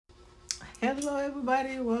Hello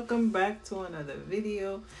everybody, welcome back to another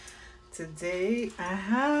video. Today I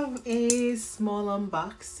have a small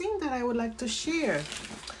unboxing that I would like to share.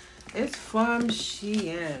 It's from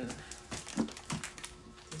Shein.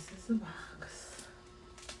 This is the box.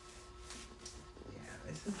 Yeah,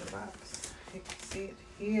 this is the box. You can see it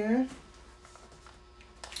here.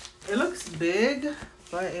 It looks big,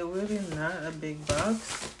 but it really not a big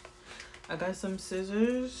box. I got some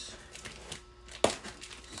scissors.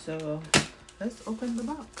 So let's open the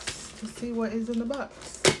box to see what is in the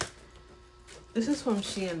box. This is from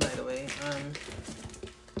Shein, by the way.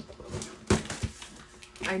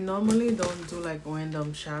 I normally don't do like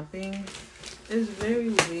random shopping. It's very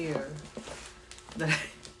rare that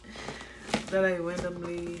I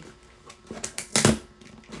randomly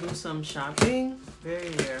do some shopping. Very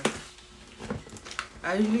rare.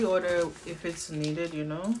 I usually order if it's needed, you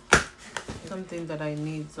know. Something that I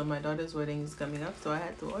need. So my daughter's wedding is coming up, so I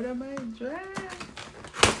had to order my dress.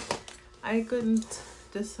 I couldn't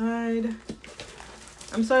decide.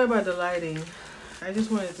 I'm sorry about the lighting. I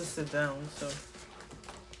just wanted to sit down, so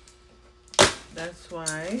that's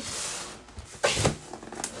why.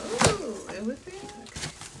 Oh, everything.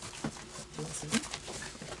 This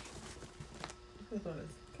is what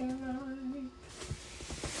it's looking like.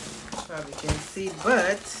 Probably can't see,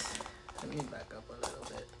 but let me back up a little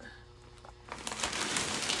bit.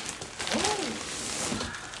 Oh,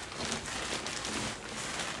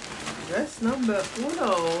 dress number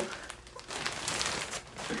uno.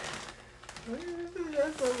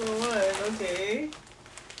 Dress number one. Okay.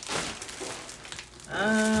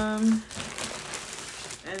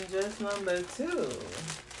 And dress number two.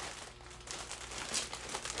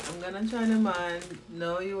 I'm gonna try them on.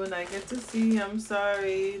 No, you will not get to see. I'm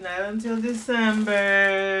sorry. Not until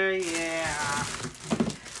December. Yeah.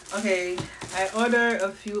 Okay. I ordered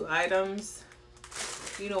a few items.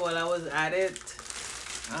 You know, while I was at it,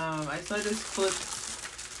 I saw this foot.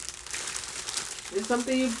 It's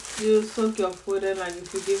something you soak your foot in, like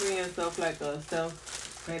if you're giving yourself like a self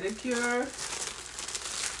pedicure.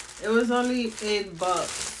 It was only $8,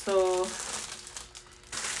 so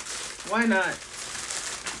why not?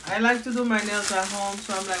 I like to do my nails at home,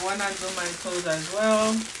 so I'm like, why not do my toes as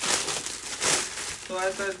well? So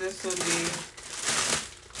I thought this would be.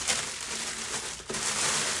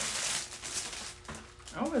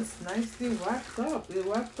 Oh, it's nicely wrapped up. It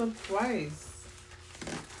wrapped up twice.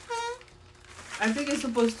 I think it's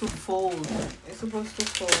supposed to fold. It's supposed to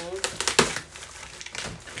fold.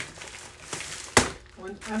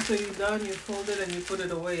 When after you're done, you fold it and you put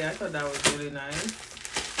it away. I thought that was really nice.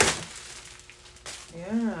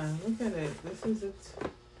 Yeah, look at it. This is it.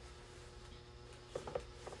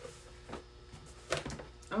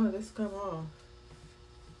 Oh, this come off.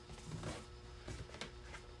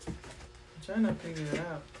 I'm trying to figure it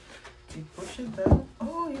out. You push it down.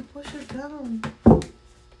 Oh, you push it down.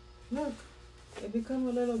 Look, it become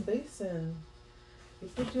a little basin. You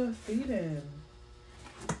put your feet in.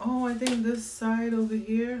 Oh, I think this side over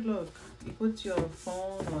here, look, you put your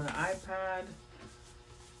phone or iPad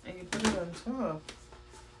and you put it on top.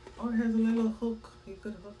 Oh, it has a little hook. You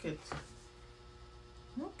could hook it.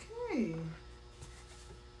 Okay.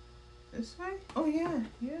 This way? Oh, yeah.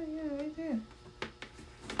 Yeah, right there.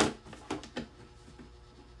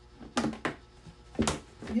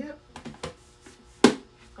 Yep.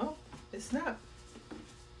 Oh, it snapped.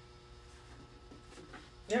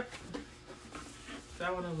 Yep. So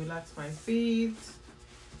I want to relax my feet.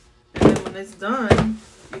 And then when it's done,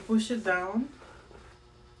 you push it down.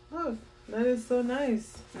 Look, that is so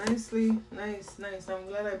nice. Nicely, nice. I'm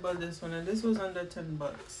glad I bought this one. And this was under $10.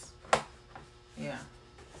 Yeah.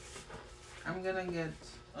 I'm gonna get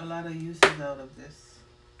a lot of uses out of this.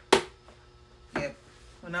 Yep.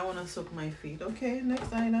 When I want to soak my feet. Okay,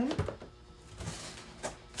 next item.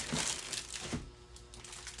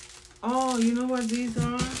 Oh, you know what these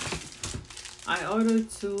are? I ordered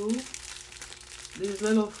two. These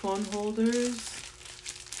little phone holders.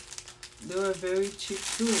 They were very cheap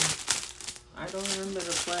too. I don't remember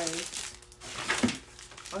the price.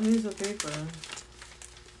 Oh, here's the paper.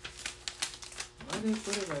 Why did they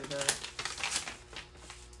put it like that?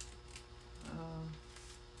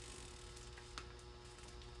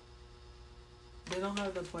 They don't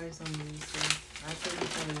have the price on these, so I couldn't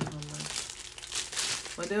tell you how much.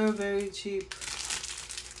 But they were very cheap.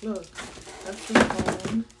 Look, that's the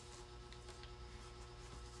phone.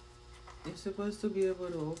 You're supposed to be able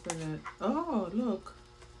to open it. Oh, look.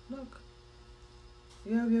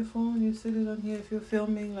 You have your phone, you sit it on here if you're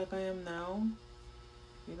filming like I am now.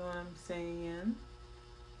 You know what I'm saying?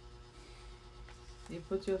 You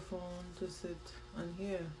put your phone to sit on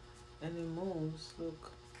here and it moves.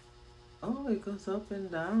 Look. Oh, it goes up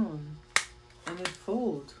and down. And it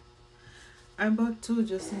folds. I bought two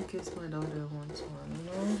just in case my daughter wants one, you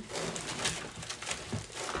know?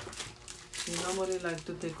 She normally like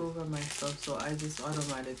to take over my stuff, so I just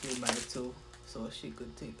automatically buy two so she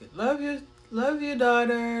could take it. Love you,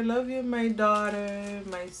 daughter. Love you, my daughter,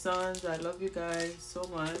 my sons. I love you guys so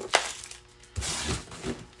much.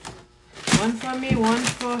 One for me, one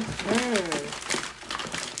for her.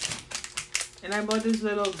 And I bought this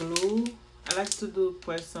little glue. I like to do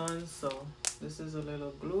croissants, so this is a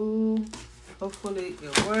little glue. Hopefully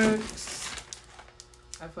it works.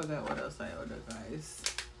 I forgot what else I ordered, guys.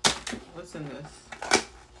 What's in this?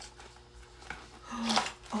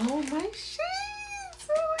 Oh, my shades!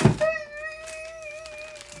 Oh my god!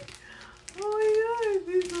 Oh my god!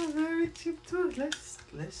 These are very cheap too.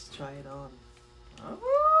 Let's try it on. Oh,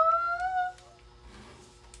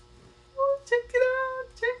 oh, check it out!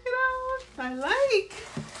 Check it out! I like.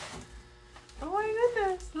 Oh my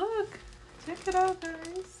goodness! Look, check it out,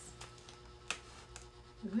 guys.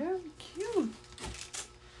 Very cute.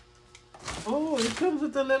 Oh, it comes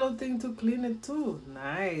with a little thing to clean it too.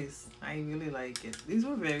 Nice. I really like it. These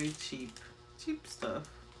were very cheap. Cheap stuff.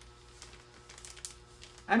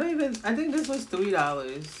 I think this was $3.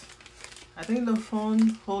 I think the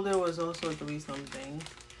phone holder was also 3 something.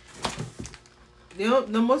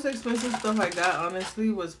 The most expensive stuff I got honestly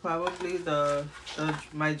was probably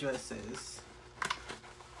my dresses.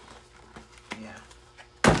 Yeah.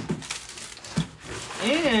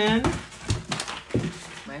 And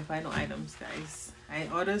my final items, guys. I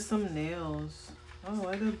ordered some nails. Oh,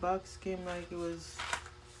 why the box came like it was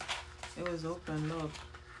open? Look.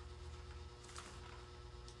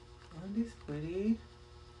 Aren't these pretty?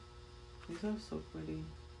 These are so pretty.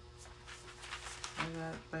 I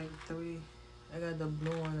got like 3. I got the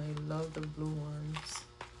blue one. I love the blue ones.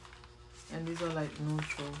 And these are like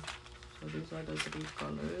neutral. So these are the 3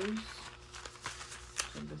 colors.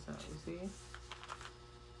 Check this out, you see?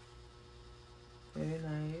 Very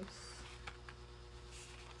nice.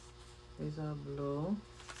 These are blue.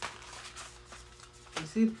 You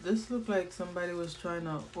see, this looked like somebody was trying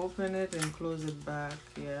to open it and close it back.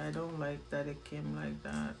 Yeah, I don't like that it came like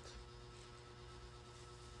that.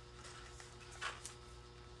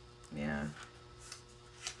 Yeah.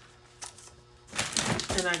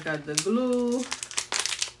 And I got the glue,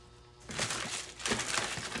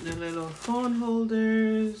 the little phone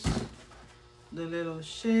holders, the little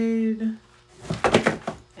shade,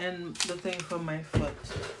 and the thing for my foot,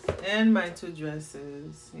 and my 2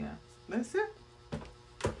 dresses. Yeah, that's it.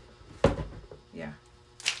 Yeah.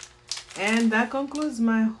 And that concludes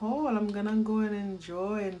my haul. I'm gonna go and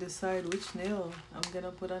enjoy and decide which nail I'm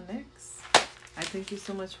gonna put on next. I thank you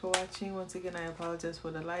so much for watching. Once again, I apologize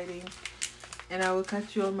for the lighting. And I will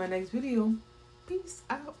catch you on my next video. Peace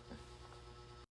out.